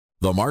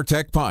The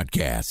MarTech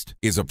Podcast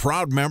is a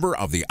proud member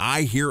of the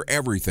I Hear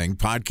Everything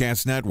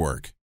Podcast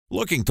Network.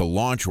 Looking to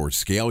launch or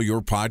scale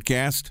your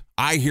podcast?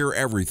 I Hear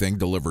Everything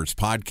delivers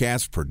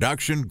podcast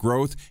production,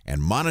 growth,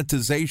 and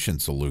monetization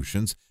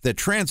solutions that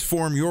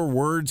transform your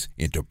words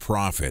into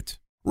profit.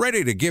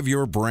 Ready to give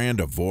your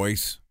brand a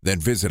voice? Then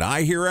visit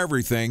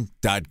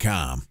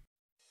iheareverything.com.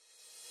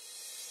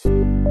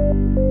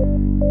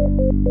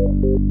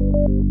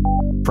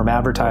 From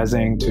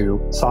advertising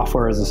to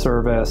software as a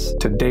service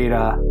to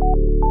data.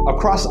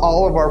 Across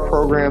all of our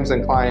programs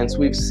and clients,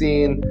 we've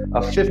seen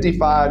a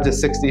 55 to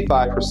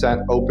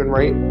 65% open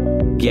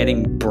rate.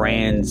 Getting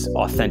brands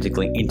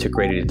authentically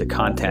integrated into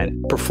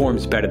content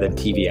performs better than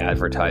TV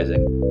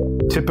advertising.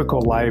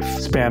 Typical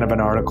lifespan of an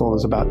article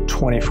is about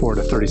 24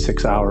 to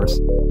 36 hours.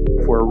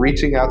 If we're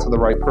reaching out to the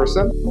right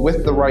person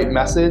with the right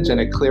message and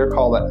a clear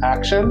call to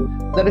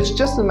action, then it's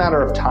just a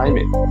matter of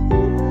timing.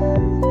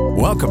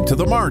 Welcome to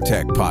the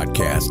MarTech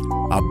Podcast,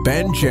 a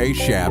Ben J.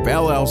 Schaap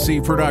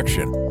LLC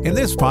production. In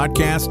this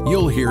podcast,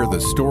 you'll hear the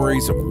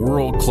stories of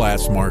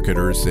world-class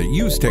marketers that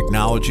use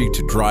technology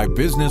to drive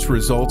business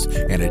results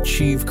and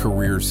achieve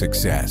career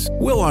success.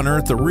 We'll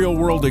unearth the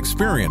real-world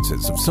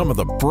experiences of some of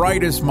the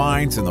brightest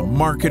minds in the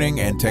marketing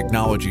and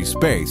technology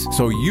space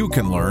so you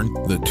can learn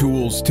the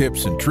tools,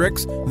 tips, and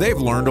tricks they've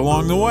learned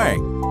along the way.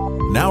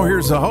 Now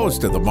here's the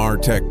host of the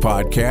MarTech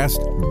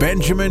Podcast,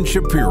 Benjamin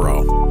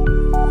Shapiro.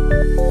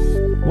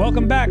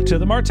 Welcome back to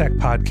the MarTech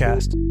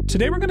Podcast.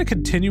 Today we're going to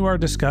continue our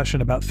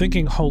discussion about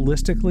thinking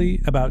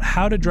holistically about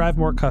how to drive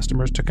more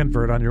customers to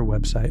convert on your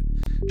website.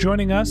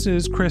 Joining us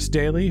is Chris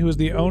Dayley, who is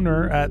the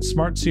owner at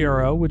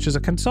SmartCRO, which is a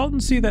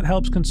consultancy that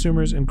helps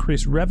consumers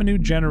increase revenue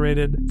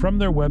generated from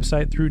their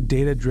website through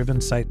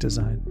data-driven site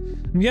design.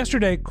 And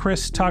yesterday,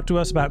 Chris talked to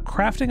us about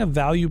crafting a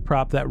value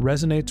prop that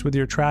resonates with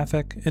your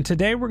traffic. And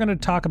today we're going to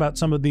talk about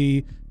some of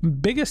the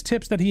biggest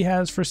tips that he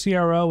has for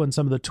CRO and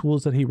some of the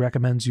tools that he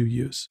recommends you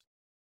use.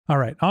 All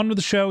right, on with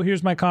the show.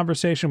 Here's my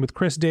conversation with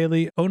Chris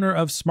Dayley, owner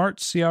of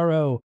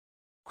SmartCRO.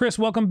 Chris,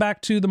 welcome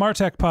back to the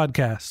MarTech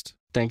Podcast.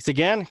 Thanks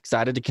again.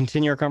 Excited to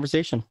continue our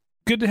conversation.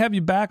 Good to have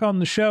you back on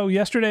the show.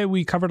 Yesterday,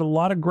 we covered a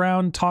lot of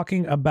ground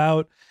talking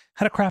about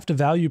how to craft a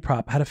value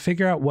prop, how to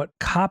figure out what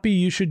copy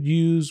you should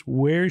use,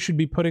 where you should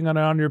be putting it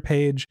on your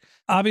page.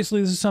 Obviously,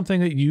 this is something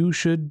that you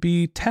should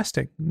be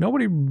testing.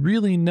 Nobody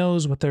really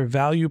knows what their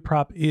value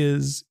prop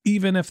is,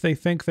 even if they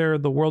think they're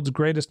the world's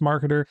greatest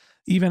marketer.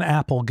 Even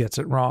Apple gets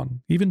it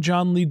wrong. Even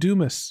John Lee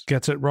Dumas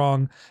gets it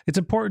wrong. It's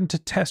important to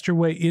test your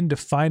way into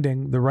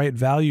finding the right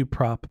value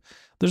prop.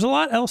 There's a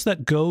lot else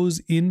that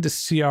goes into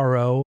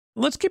CRO.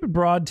 Let's keep it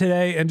broad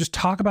today and just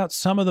talk about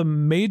some of the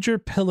major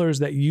pillars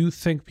that you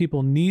think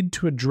people need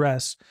to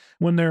address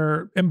when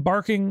they're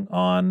embarking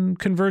on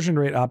conversion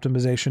rate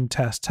optimization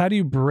tests. How do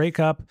you break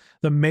up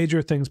the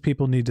major things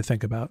people need to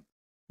think about?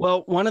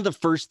 Well, one of the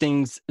first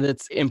things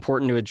that's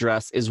important to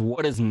address is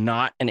what is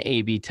not an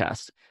A/B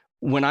test.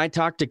 When I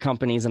talk to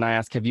companies and I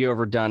ask, have you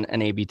ever done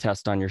an A/B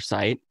test on your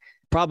site?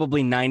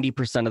 Probably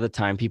 90% of the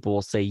time people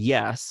will say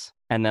yes.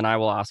 And then I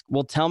will ask,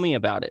 well, tell me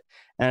about it.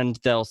 And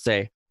they'll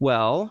say,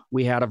 well,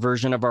 we had a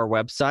version of our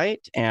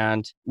website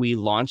and we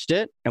launched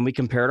it and we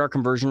compared our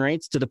conversion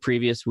rates to the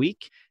previous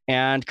week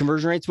and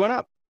conversion rates went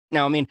up.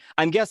 Now, I mean,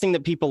 I'm guessing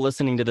that people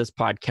listening to this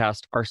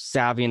podcast are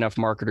savvy enough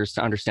marketers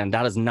to understand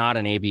that is not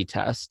an A/B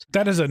test.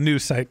 That is a new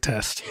site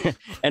test.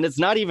 And it's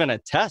not even a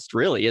test,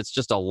 really. It's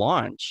just a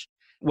launch.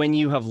 When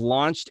you have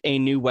launched a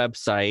new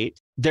website,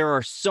 there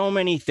are so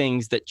many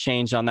things that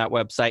change on that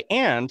website.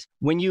 And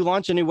when you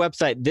launch a new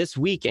website this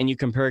week and you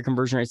compare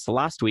conversion rates to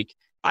last week,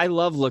 I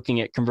love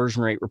looking at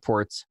conversion rate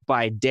reports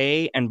by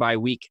day and by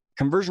week.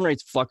 Conversion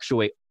rates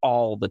fluctuate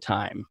all the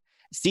time.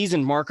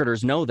 Seasoned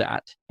marketers know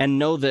that and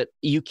know that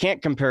you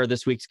can't compare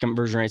this week's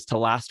conversion rates to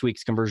last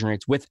week's conversion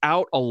rates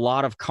without a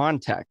lot of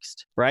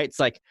context, right? It's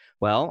like,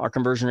 well, our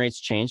conversion rates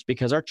changed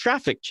because our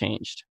traffic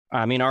changed.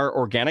 I mean, our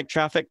organic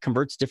traffic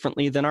converts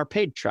differently than our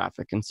paid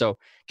traffic. And so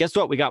guess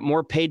what? We got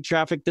more paid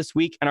traffic this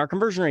week and our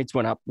conversion rates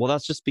went up. Well,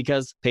 that's just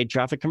because paid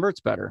traffic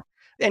converts better.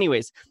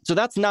 Anyways, so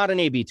that's not an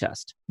A/B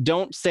test.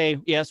 Don't say,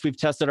 yes, we've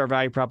tested our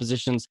value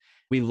propositions.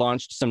 We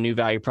launched some new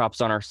value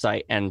props on our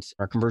site and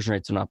our conversion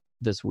rates went up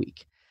this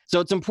week. So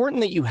it's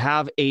important that you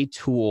have a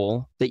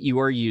tool that you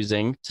are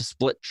using to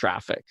split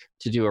traffic,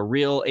 to do a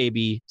real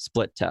A/B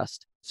split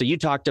test. So you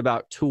talked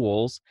about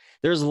tools.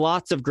 There's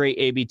lots of great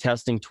A/B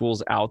testing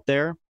tools out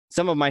there.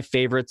 Some of my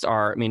favorites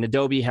are,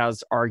 Adobe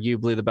has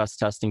arguably the best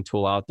testing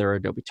tool out there,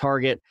 Adobe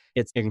Target.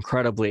 It's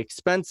incredibly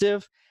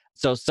expensive.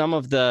 So some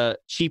of the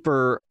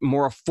cheaper,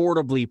 more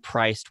affordably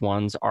priced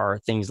ones are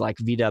things like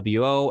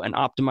VWO and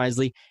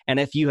Optimizely. And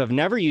if you have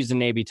never used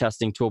an A/B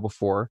testing tool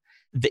before,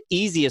 the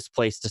easiest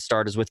place to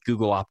start is with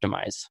Google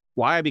Optimize.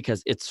 Why?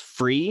 Because it's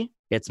free.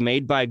 It's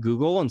made by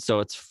Google. And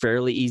so it's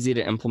fairly easy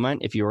to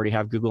implement if you already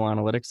have Google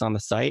Analytics on the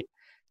site.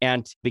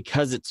 And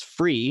because it's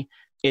free,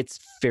 it's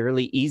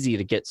fairly easy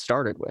to get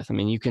started with.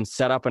 You can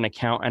set up an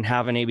account and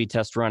have an A/B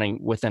test running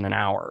within an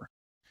hour.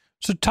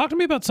 So talk to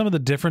me about some of the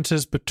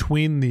differences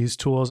between these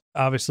tools.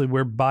 Obviously,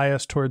 we're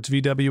biased towards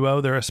VWO.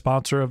 They're a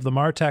sponsor of the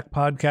MarTech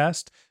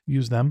podcast.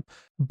 Use them.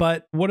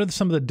 But what are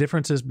some of the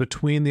differences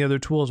between the other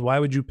tools? Why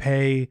would you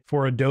pay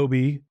for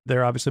Adobe?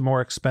 They're obviously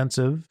more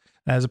expensive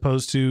as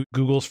opposed to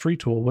Google's free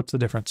tool. What's the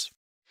difference?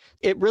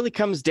 It really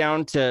comes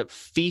down to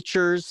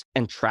features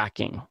and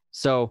tracking.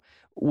 So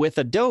with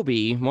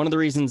Adobe, one of the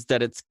reasons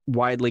that it's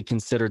widely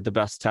considered the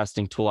best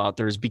testing tool out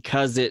there is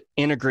because it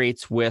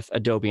integrates with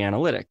Adobe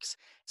Analytics.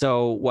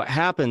 So what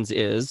happens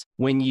is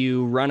when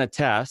you run a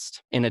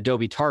test in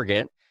Adobe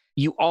Target,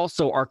 you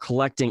also are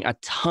collecting a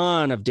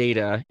ton of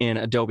data in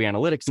Adobe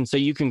Analytics. And so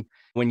you can,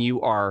 when you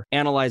are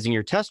analyzing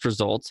your test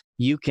results,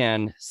 you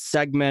can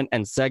segment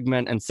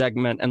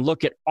and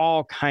look at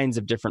all kinds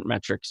of different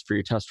metrics for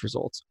your test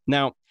results.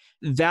 Now,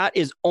 that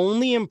is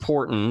only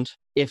important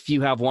if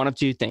you have one of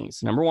two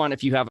things. Number one,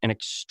 if you have an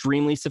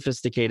extremely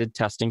sophisticated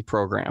testing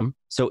program.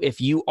 So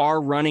if you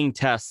are running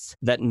tests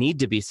that need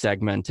to be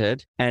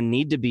segmented and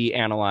need to be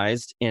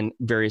analyzed in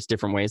various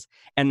different ways.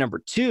 And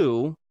number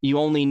two, you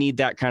only need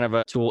that kind of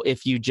a tool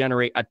if you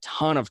generate a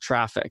ton of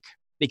traffic.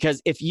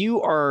 Because if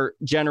you are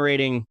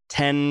generating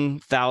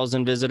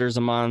 10,000 visitors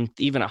a month,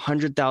 even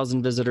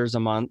 100,000 visitors a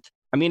month,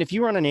 I mean, if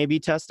you run an A/B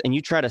test and you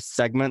try to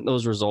segment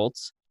those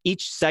results,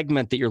 each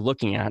segment that you're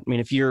looking at, I mean,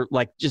 if you're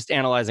like just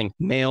analyzing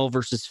male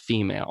versus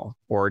female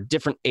or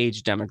different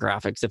age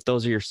demographics, if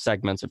those are your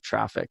segments of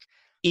traffic,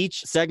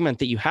 each segment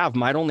that you have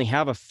might only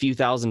have a few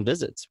thousand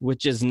visits,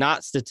 which is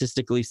not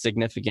statistically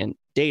significant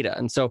data.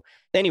 And so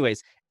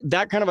anyways,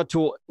 that kind of a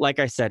tool, like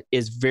I said,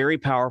 is very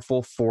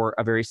powerful for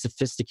a very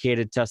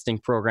sophisticated testing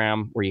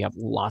program where you have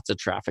lots of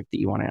traffic that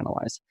you want to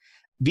analyze.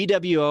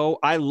 VWO,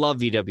 I love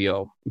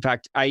VWO. In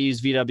fact, I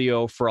use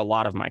VWO for a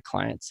lot of my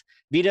clients.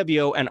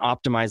 VWO and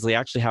Optimizely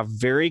actually have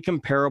very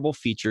comparable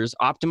features.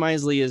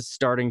 Optimizely is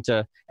starting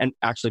to, and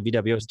actually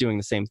VWO is doing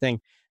the same thing.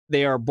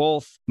 They are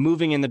both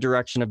moving in the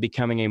direction of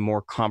becoming a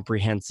more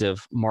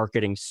comprehensive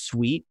marketing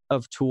suite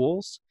of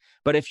tools.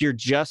 But if you're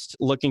just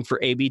looking for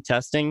A/B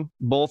testing,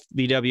 both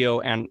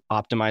VWO and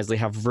Optimizely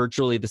have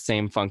virtually the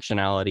same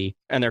functionality,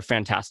 and they're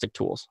fantastic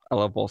tools. I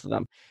love both of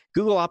them.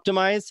 Google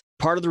Optimize,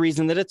 part of the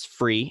reason that it's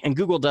free, and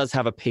Google does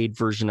have a paid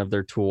version of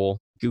their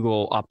tool,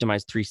 Google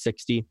Optimize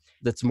 360,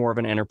 that's more of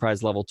an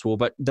enterprise level tool.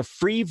 But the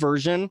free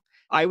version,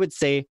 I would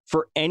say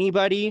for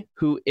anybody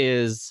who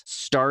is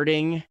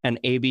starting an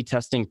A/B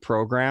testing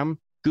program,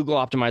 Google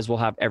Optimize will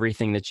have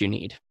everything that you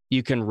need.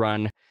 You can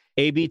run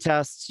A/B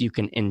tests, you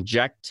can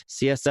inject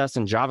CSS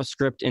and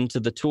JavaScript into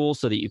the tool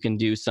so that you can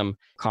do some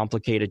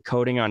complicated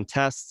coding on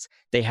tests.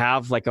 They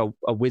have like a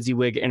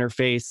WYSIWYG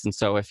interface. And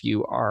so if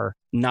you are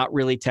not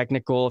really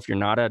technical, if you're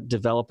not a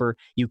developer,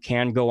 you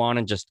can go on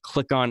and just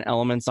click on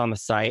elements on the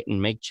site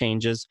and make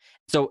changes.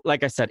 So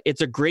like I said, it's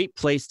a great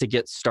place to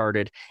get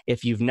started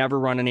if you've never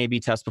run an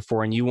A/B test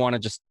before and you want to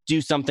just do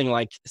something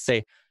like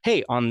say,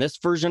 hey, on this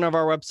version of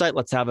our website,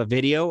 let's have a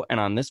video. And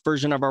on this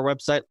version of our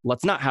website,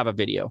 let's not have a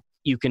video.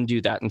 You can do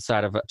that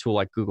inside of a tool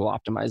like Google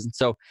Optimize. And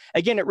so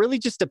again, it really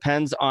just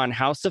depends on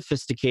how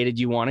sophisticated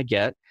you want to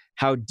get,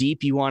 how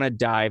deep you want to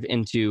dive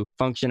into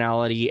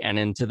functionality and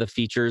into the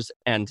features.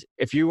 And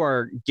if you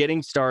are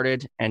getting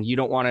started and you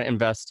don't want to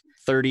invest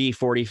 $30,000,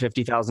 $40,000,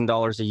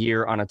 $50,000 a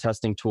year on a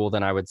testing tool,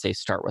 then I would say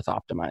start with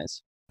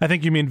Optimize. I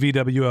think you mean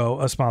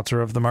VWO, a sponsor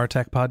of the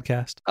MarTech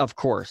podcast. Of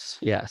course,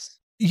 yes.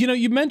 You know,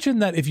 you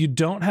mentioned that if you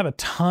don't have a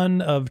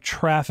ton of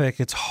traffic,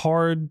 it's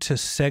hard to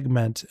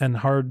segment and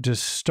hard to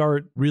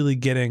start really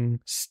getting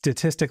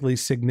statistically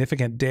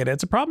significant data.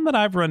 It's a problem that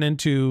I've run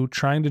into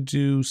trying to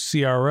do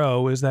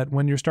CRO is that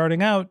when you're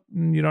starting out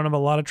and you don't have a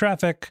lot of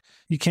traffic,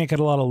 you can't get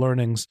a lot of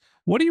learnings.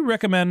 What do you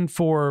recommend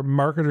for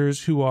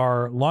marketers who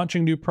are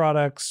launching new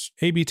products,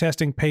 A/B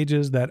testing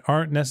pages that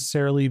aren't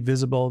necessarily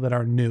visible, that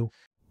are new?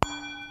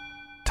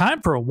 Time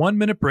for a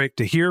 1-minute break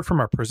to hear from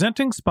our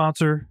presenting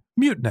sponsor,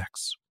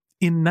 Mutinex.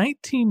 In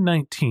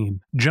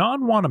 1919,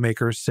 John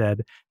Wanamaker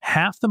said,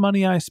 "Half the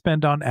money I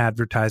spend on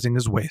advertising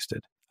is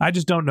wasted. I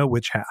just don't know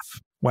which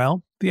half."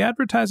 Well, the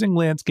advertising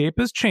landscape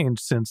has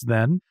changed since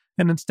then,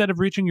 and instead of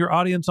reaching your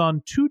audience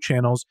on 2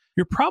 channels,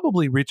 you're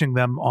probably reaching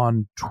them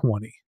on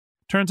 20.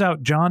 Turns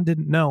out John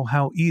didn't know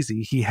how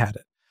easy he had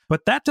it.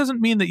 But that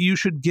doesn't mean that you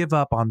should give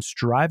up on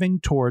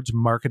striving towards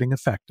marketing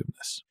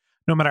effectiveness.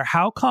 No matter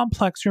how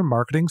complex your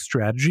marketing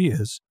strategy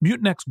is,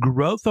 Mutinex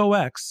Growth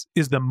OX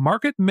is the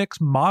market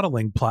mix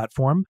modeling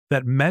platform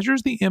that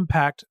measures the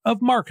impact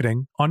of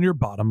marketing on your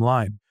bottom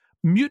line.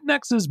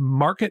 Mutinex's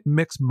market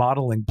mix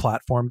modeling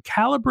platform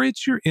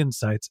calibrates your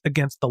insights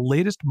against the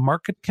latest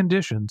market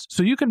conditions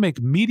so you can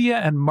make media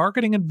and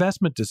marketing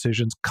investment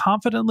decisions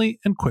confidently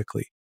and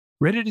quickly.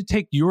 Ready to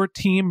take your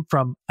team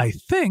from I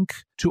think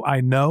to I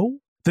know?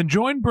 Then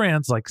join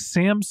brands like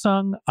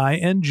Samsung,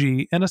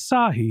 ING, and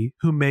Asahi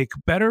who make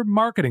better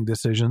marketing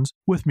decisions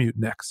with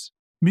Mutinex.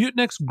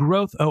 Mutinex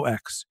Growth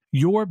OX.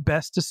 Your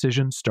best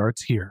decision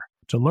starts here.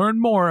 To learn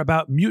more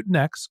about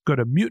Mutinex, go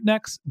to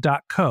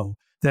mutinex.co.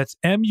 That's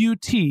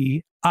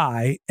MUTINEX.co.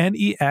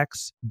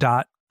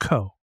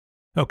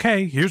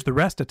 Okay, here's the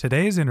rest of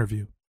today's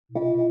interview.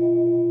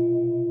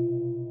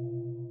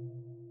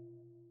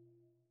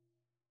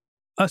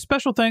 A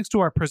special thanks to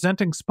our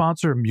presenting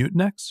sponsor,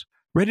 Mutinex.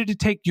 Ready to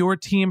take your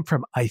team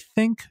from I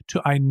think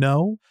to I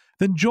know?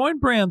 Then join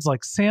brands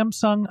like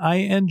Samsung,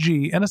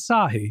 ING, and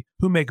Asahi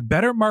who make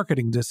better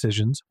marketing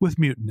decisions with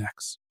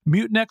Mutinex.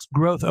 Mutinex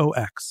Growth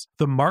OX,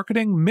 the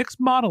marketing mix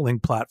modeling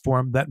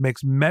platform that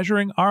makes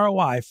measuring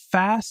ROI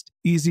fast,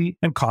 easy,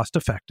 and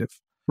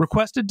cost-effective.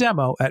 Request a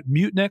demo at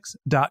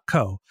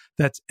mutinex.co.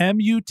 That's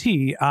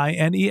MUTINEX.co.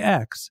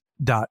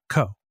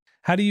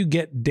 How do you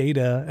get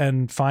data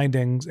and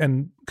findings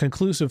and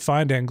conclusive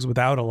findings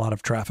without a lot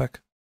of traffic?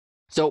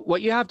 So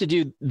what you have to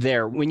do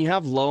there when you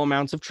have low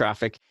amounts of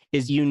traffic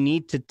is you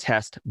need to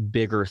test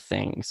bigger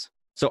things.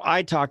 So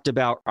I talked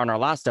about on our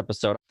last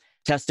episode,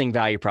 testing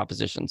value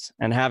propositions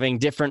and having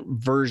different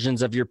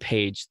versions of your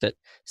page that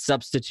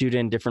substitute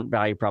in different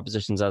value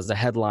propositions as a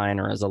headline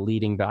or as a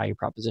leading value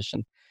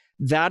proposition.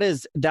 That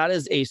is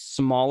a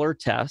smaller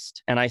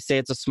test. And I say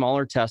it's a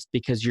smaller test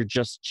because you're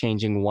just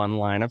changing one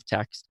line of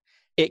text.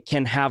 It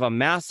can have a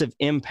massive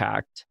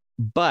impact.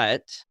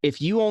 But if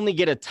you only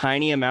get a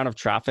tiny amount of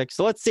traffic,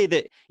 so let's say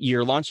that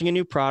you're launching a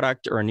new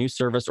product or a new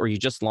service, or you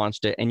just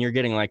launched it and you're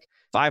getting like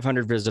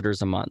 500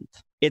 visitors a month,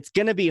 it's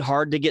going to be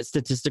hard to get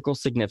statistical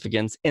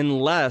significance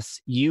unless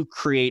you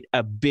create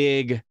a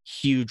big,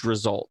 huge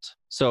result.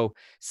 So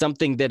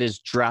something that is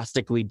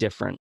drastically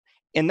different.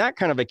 In that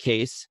kind of a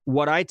case,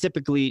 what I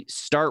typically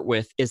start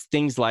with is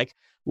things like,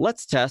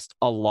 let's test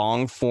a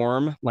long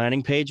form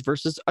landing page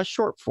versus a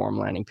short form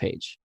landing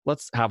page.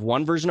 Let's have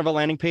one version of a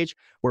landing page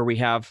where we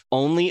have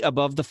only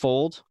above the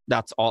fold.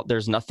 That's all.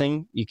 There's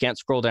nothing. You can't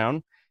scroll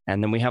down.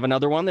 And then we have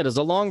another one that is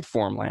a long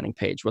form landing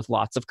page with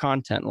lots of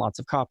content, lots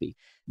of copy.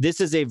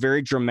 This is a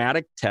very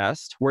dramatic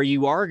test where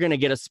you are going to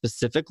get a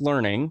specific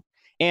learning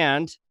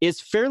and is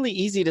fairly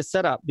easy to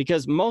set up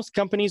because most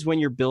companies, when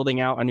you're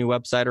building out a new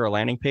website or a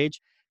landing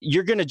page,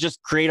 you're going to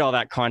just create all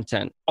that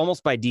content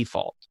almost by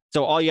default.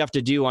 So all you have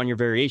to do on your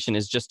variation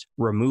is just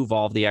remove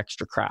all of the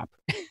extra crap.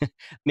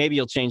 Maybe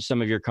you'll change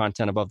some of your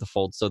content above the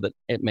fold so that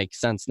it makes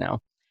sense now.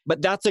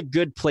 But that's a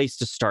good place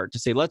to start, to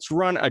say, let's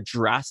run a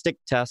drastic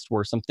test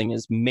where something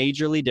is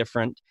majorly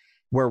different,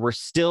 where we're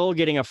still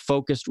getting a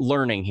focused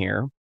learning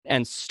here,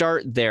 and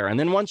start there. And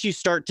then once you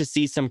start to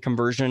see some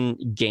conversion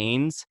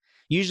gains,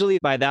 usually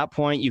by that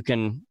point, you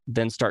can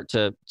then start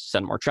to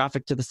send more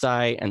traffic to the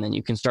site, and then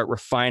you can start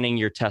refining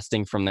your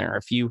testing from there.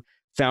 If you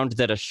found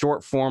that a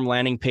short form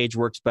landing page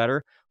works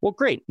better, well,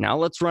 great. Now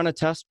let's run a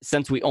test.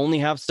 Since we only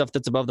have stuff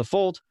that's above the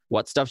fold,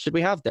 what stuff should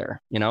we have there?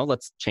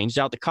 Let's change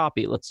out the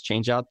copy. Let's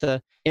change out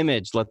the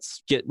image.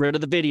 Let's get rid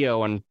of the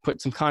video and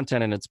put some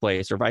content in its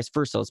place, or vice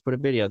versa. Let's put a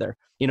video there.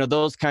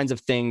 Those kinds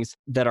of things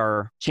that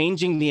are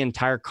changing the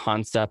entire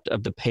concept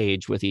of the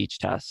page with each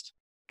test.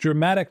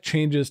 Dramatic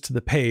changes to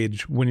the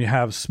page when you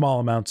have small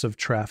amounts of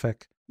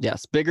traffic.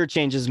 Yes, bigger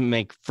changes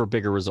make for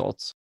bigger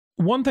results.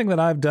 One thing that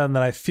I've done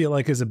that I feel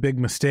like is a big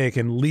mistake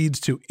and leads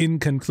to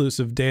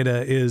inconclusive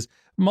data is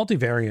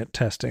multivariate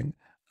testing.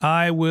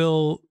 I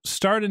will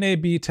start an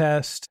A/B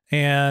test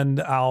and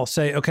I'll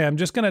say, okay, I'm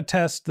just going to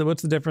test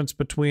what's the difference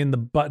between the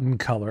button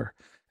color.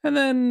 And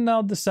then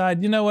I'll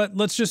decide,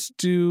 let's just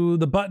do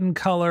the button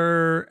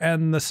color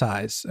and the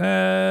size.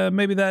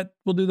 Maybe that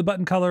will do the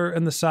button color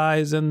and the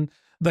size and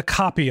the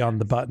copy on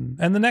the button.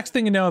 And the next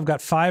thing you know, I've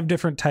got 5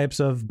 different types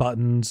of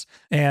buttons,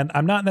 and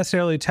I'm not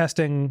necessarily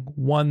testing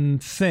one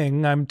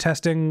thing. I'm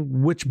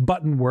testing which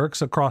button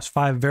works across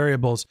 5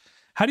 variables.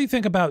 How do you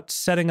think about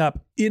setting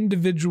up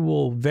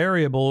individual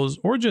variables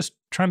or just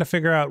trying to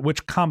figure out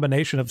which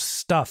combination of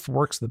stuff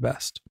works the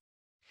best?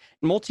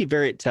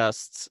 Multivariate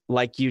tests,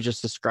 like you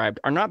just described,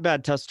 are not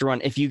bad tests to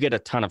run if you get a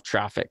ton of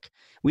traffic.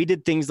 We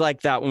did things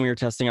like that when we were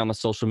testing on the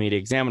Social Media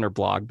Examiner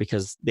blog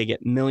because they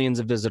get millions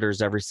of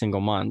visitors every single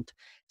month.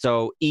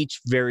 So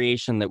each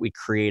variation that we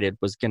created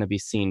was going to be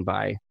seen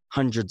by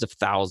hundreds of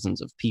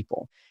thousands of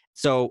people.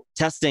 So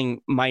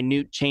testing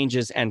minute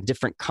changes and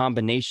different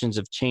combinations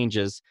of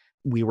changes,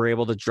 we were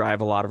able to drive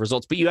a lot of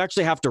results. But you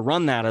actually have to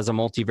run that as a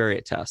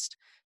multivariate test.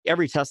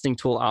 Every testing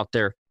tool out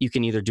there, you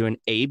can either do an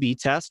A/B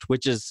test,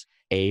 which is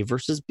A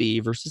versus B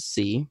versus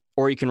C,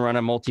 or you can run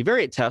a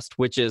multivariate test,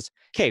 which is,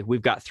 okay,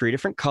 we've got 3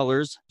 different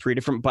colors, 3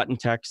 different button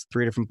texts,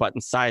 3 different button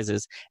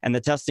sizes, and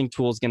the testing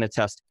tool is going to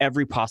test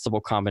every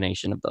possible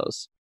combination of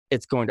those.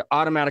 It's going to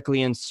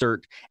automatically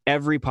insert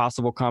every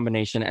possible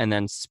combination and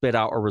then spit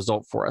out a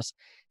result for us.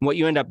 And what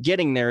you end up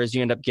getting there is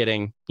you end up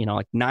getting,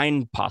 like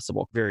 9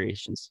 possible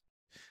variations.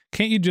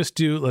 Can't you just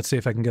do, let's see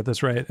if I can get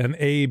this right, an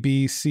A,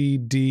 B, C,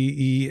 D,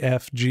 E,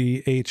 F,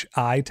 G, H,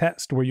 I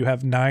test where you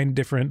have 9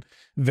 different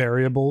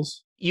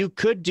variables? You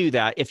could do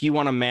that if you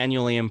want to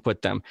manually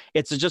input them.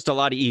 It's just a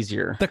lot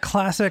easier. The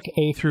classic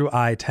A through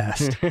I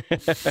test.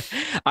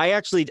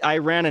 I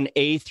ran an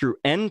A through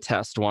N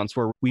test once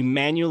where we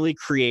manually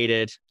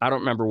created, I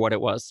don't remember what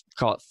it was,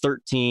 call it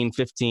 13,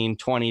 15,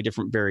 20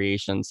 different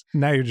variations.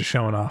 Now you're just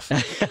showing off.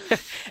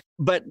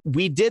 But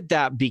we did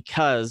that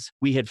because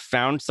we had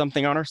found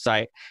something on our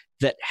site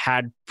that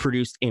had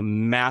produced a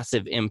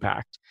massive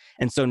impact.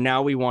 And so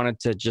now we wanted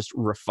to just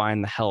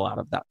refine the hell out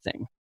of that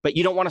thing. But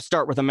you don't want to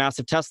start with a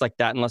massive test like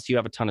that unless you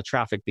have a ton of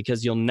traffic,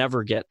 because you'll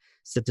never get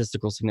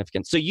statistical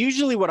significance. So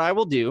usually what I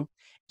will do,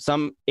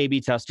 some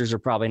A/B testers are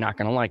probably not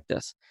going to like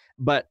this,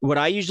 but what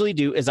I usually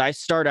do is I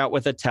start out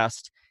with a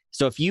test.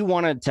 So if you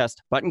want to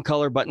test button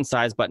color, button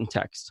size, button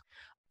text,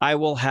 I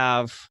will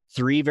have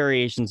 3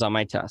 variations on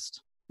my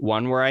test.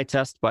 One where I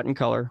test button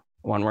color,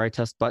 one where I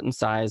test button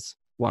size,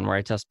 one where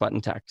I test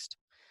button text.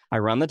 I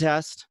run the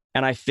test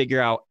and I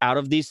figure out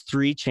of these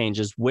 3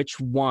 changes, which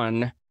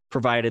one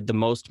provided the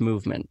most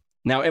movement.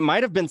 Now, it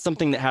might have been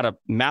something that had a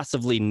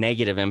massively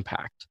negative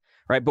impact,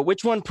 right? But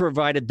which one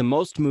provided the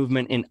most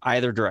movement in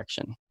either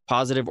direction,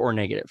 positive or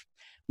negative?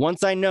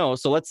 Once I know,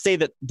 so let's say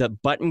that the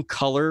button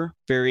color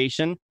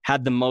variation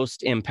had the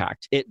most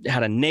impact. It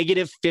had a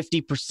negative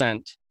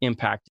 50%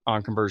 impact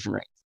on conversion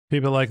rate.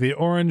 People like the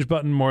orange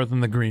button more than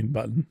the green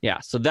button. Yeah,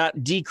 so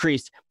that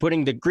decreased,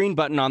 putting the green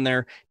button on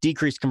there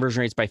decreased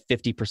conversion rates by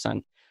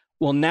 50%.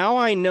 Well, now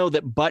I know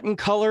that button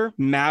color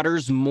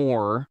matters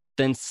more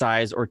than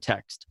size or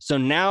text. So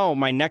now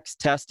my next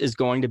test is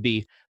going to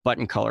be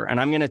button color, and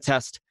I'm going to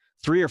test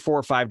 3 or 4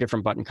 or 5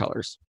 different button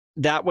colors.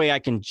 That way I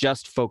can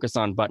just focus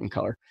on button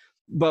color.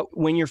 But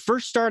when you're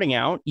first starting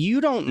out,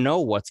 you don't know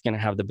what's going to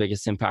have the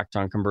biggest impact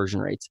on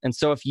conversion rates. And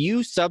so if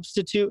you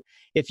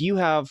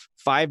have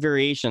 5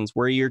 variations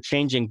where you're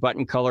changing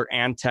button color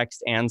and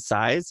text and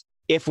size,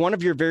 if one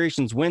of your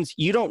variations wins,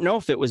 you don't know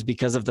if it was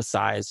because of the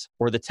size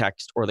or the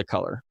text or the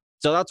color.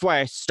 So that's why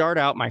I start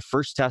out, my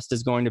first test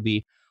is going to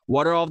be,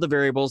 what are all the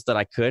variables that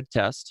I could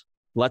test?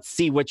 Let's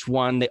see which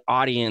one the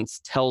audience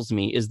tells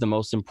me is the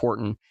most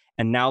important.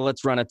 And now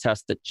let's run a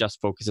test that just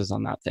focuses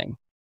on that thing.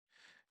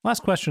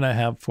 Last question I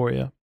have for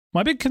you.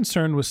 My big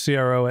concern with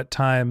CRO at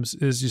times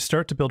is you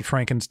start to build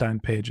Frankenstein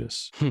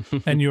pages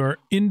and you're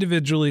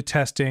individually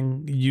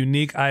testing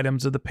unique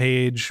items of the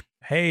page.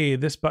 Hey,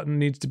 this button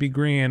needs to be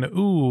green.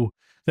 Ooh,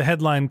 the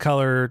headline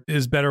color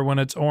is better when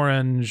it's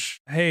orange.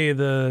 Hey,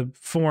 the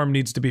form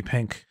needs to be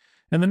pink.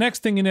 And the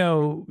next thing you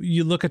know,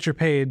 you look at your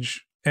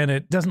page and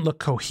it doesn't look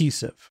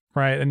cohesive,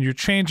 right? And you're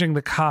changing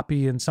the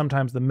copy and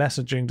sometimes the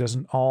messaging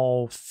doesn't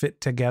all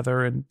fit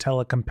together and tell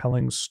a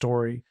compelling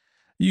story.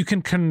 You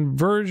can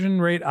conversion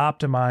rate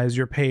optimize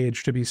your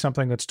page to be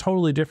something that's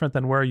totally different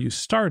than where you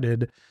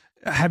started.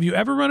 Have you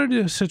ever run into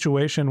a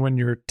situation when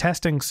you're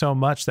testing so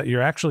much that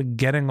you're actually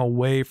getting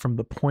away from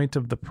the point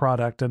of the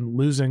product and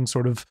losing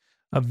sort of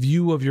a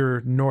view of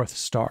your North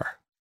Star?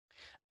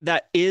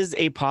 That is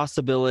a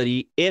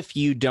possibility if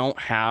you don't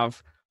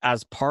have,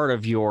 as part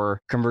of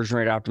your conversion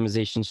rate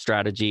optimization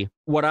strategy,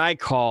 what I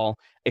call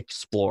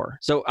explore.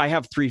 So I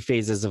have 3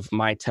 phases of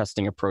my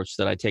testing approach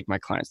that I take my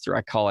clients through.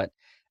 I call it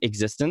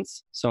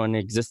existence. So in the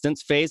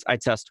existence phase, I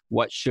test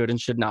what should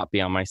and should not be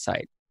on my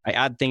site. I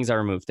add things, I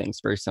remove things,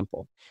 very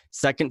simple.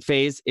 Second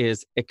phase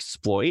is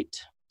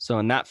exploit. So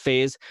in that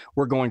phase,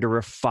 we're going to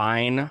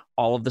refine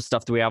all of the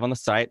stuff that we have on the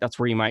site. That's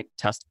where you might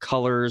test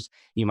colors,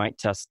 you might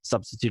test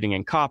substituting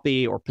in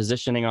copy or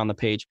positioning on the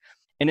page.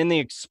 And in the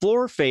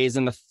explore phase,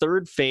 in the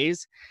third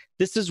phase,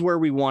 this is where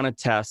we want to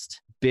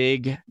test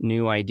big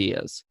new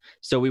ideas.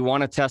 So we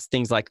want to test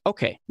things like,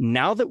 okay,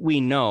 now that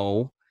we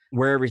know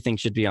where everything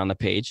should be on the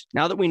page,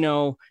 now that we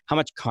know how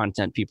much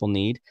content people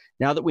need,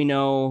 now that we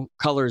know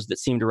colors that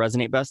seem to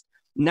resonate best,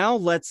 now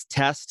let's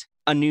test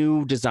a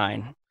new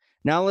design.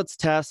 Now let's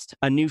test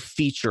a new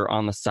feature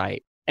on the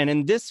site. And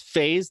in this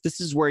phase,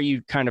 this is where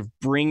you kind of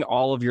bring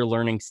all of your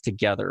learnings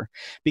together,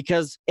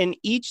 because in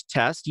each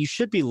test, you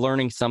should be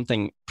learning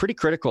something pretty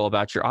critical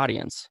about your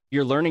audience.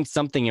 You're learning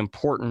something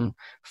important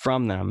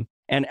from them.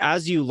 And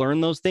as you learn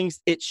those things,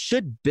 it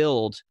should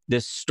build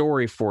this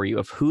story for you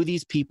of who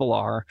these people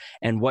are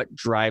and what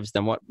drives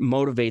them, what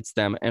motivates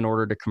them in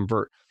order to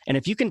convert. And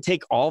if you can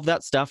take all of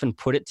that stuff and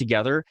put it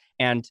together,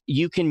 and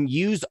you can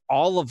use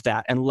all of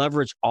that and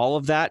leverage all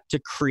of that to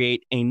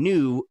create a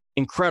new,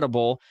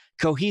 incredible,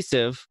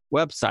 cohesive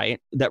website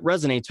that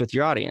resonates with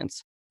your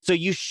audience. So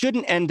you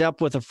shouldn't end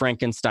up with a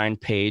Frankenstein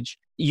page.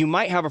 You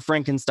might have a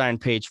Frankenstein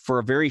page for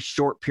a very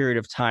short period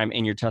of time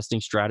in your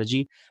testing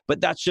strategy,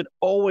 but that should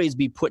always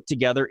be put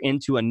together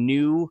into a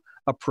new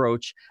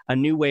approach, a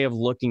new way of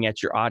looking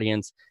at your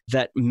audience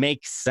that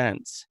makes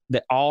sense,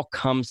 that all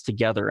comes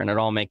together and it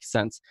all makes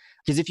sense.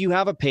 Because if you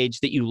have a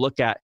page that you look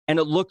at and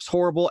it looks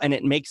horrible and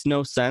it makes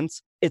no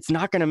sense, it's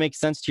not going to make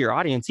sense to your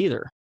audience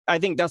either. I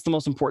think that's the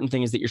most important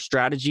thing, is that your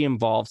strategy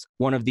involves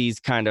one of these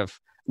kind of,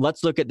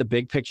 let's look at the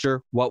big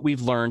picture, what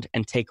we've learned,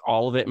 and take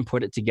all of it and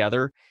put it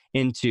together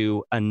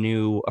into a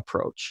new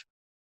approach.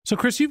 So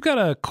Chris, you've got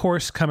a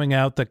course coming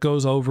out that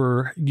goes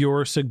over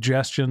your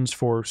suggestions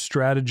for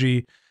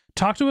strategy.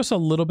 Talk to us a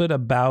little bit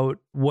about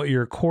what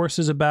your course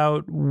is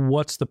about,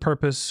 what's the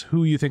purpose,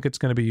 who you think it's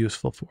going to be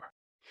useful for.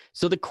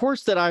 So the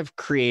course that I've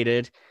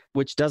created,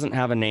 which doesn't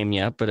have a name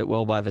yet, but it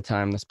will by the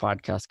time this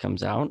podcast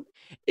comes out,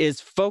 is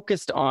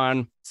focused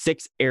on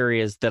 6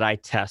 areas that I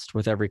test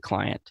with every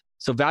client.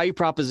 So value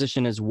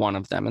proposition is one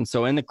of them. And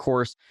so in the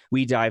course,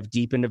 we dive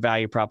deep into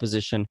value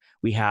proposition.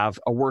 We have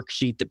a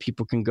worksheet that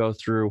people can go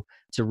through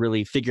to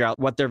really figure out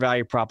what their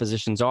value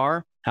propositions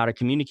are, how to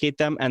communicate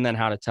them, and then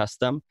how to test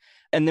them.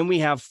 And then we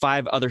have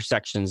 5 other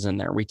sections in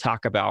there. We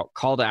talk about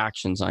call to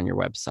actions on your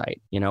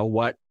website.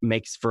 What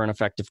makes for an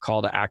effective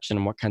call to action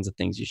and what kinds of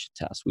things you should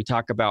test. We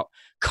talk about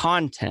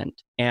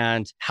content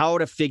and how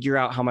to figure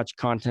out how much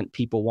content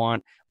people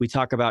want. We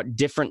talk about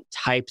different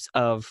types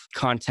of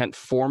content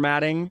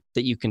formatting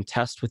that you can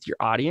test with your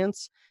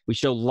audience. We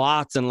show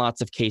lots and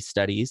lots of case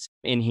studies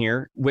in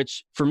here,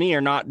 which for me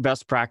are not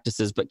best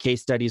practices, but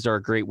case studies are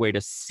a great way to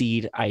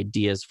seed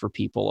ideas for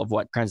people of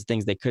what kinds of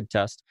things they could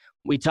test.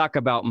 We talk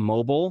about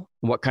mobile,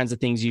 what kinds of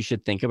things you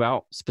should think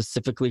about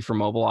specifically for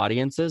mobile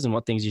audiences and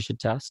what things you should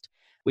test.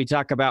 We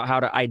talk about how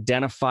to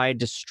identify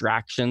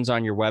distractions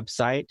on your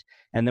website.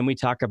 And then we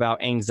talk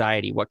about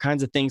anxiety. What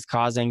kinds of things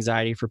cause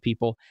anxiety for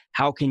people?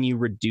 How can you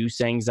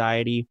reduce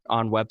anxiety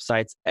on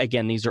websites?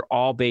 Again, these are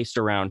all based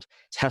around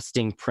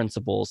testing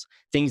principles,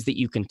 things that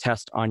you can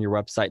test on your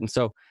website. And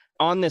so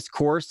on this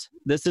course,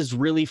 this is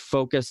really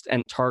focused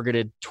and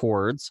targeted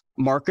towards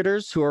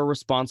marketers who are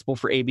responsible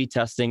for A/B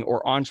testing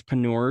or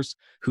entrepreneurs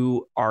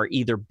who are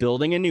either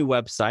building a new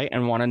website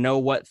and want to know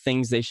what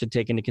things they should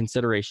take into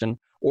consideration,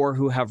 or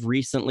who have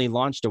recently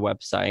launched a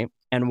website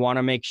and want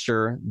to make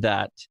sure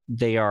that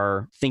they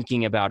are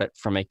thinking about it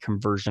from a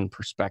conversion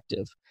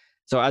perspective.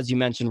 So as you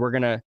mentioned, we're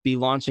going to be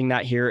launching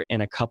that here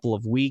in a couple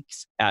of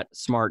weeks at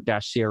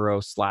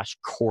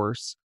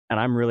smart-CRO/course. And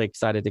I'm really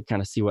excited to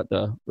kind of see what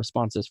the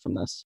response is from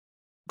this.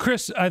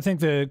 Chris, I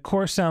think the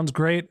course sounds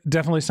great.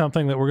 Definitely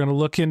something that we're going to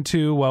look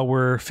into while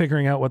we're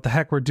figuring out what the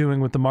heck we're doing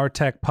with the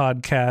MarTech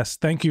podcast.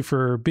 Thank you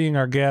for being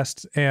our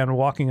guest and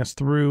walking us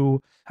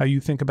through how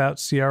you think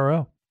about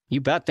CRO.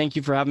 You bet. Thank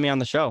you for having me on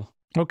the show.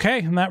 Okay,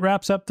 and that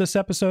wraps up this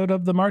episode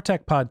of the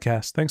MarTech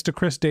podcast. Thanks to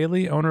Chris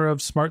Dayley, owner of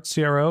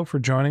SmartCRO, for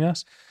joining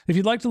us. If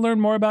you'd like to learn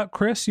more about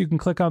Chris, you can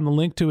click on the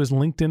link to his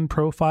LinkedIn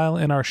profile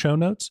in our show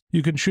notes.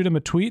 You can shoot him a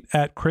tweet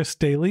at Chris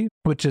Dayley,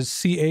 which is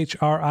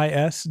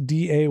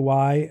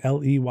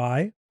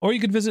CHRISDAYLEY. Or you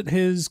could visit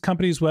his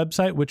company's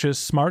website, which is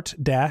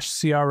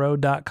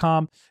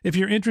smart-cro.com. If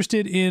you're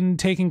interested in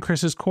taking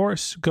Chris's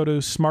course, go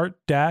to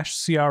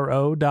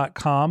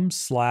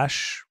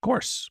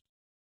smart-cro.com/course.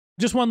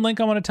 Just one link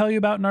I want to tell you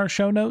about in our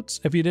show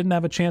notes. If you didn't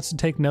have a chance to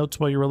take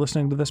notes while you were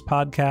listening to this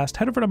podcast,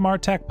 head over to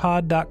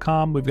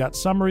martechpod.com. We've got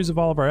summaries of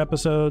all of our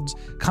episodes,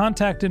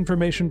 contact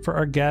information for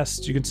our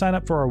guests. You can sign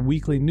up for our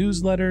weekly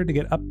newsletter to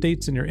get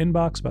updates in your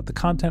inbox about the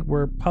content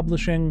we're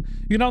publishing.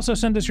 You can also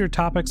send us your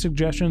topic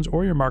suggestions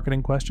or your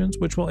marketing questions,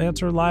 which we'll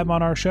answer live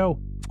on our show.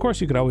 Of course,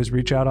 you could always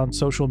reach out on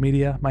social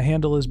media. My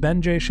handle is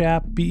Ben J.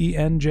 Shap,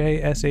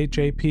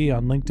 BenJShap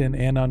on LinkedIn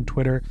and on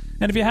Twitter.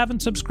 And if you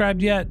haven't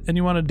subscribed yet and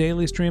you want a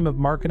daily stream of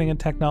marketing and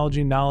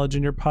technology knowledge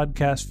in your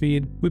podcast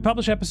feed, we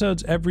publish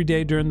episodes every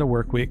day during the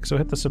work week. So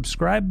hit the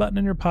subscribe button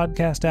in your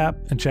podcast app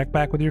and check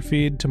back with your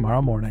feed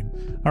tomorrow morning.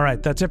 All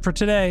right, that's it for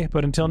today.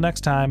 But until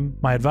next time,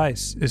 my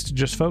advice is to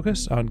just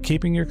focus on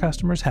keeping your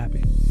customers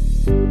happy.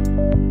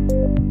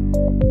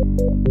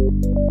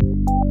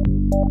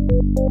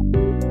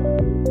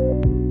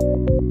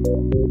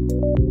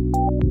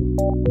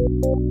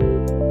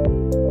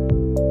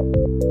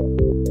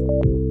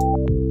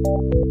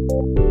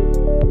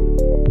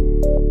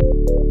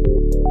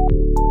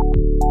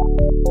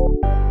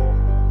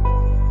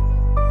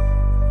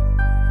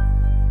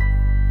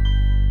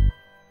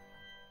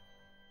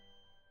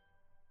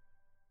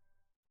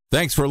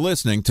 Thanks for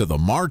listening to the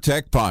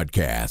MarTech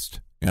Podcast,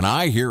 an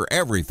I Hear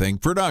Everything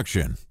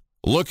production.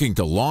 Looking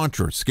to launch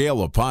or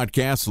scale a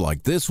podcast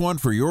like this one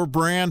for your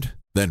brand?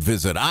 Then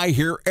visit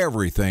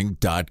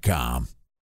iheareverything.com.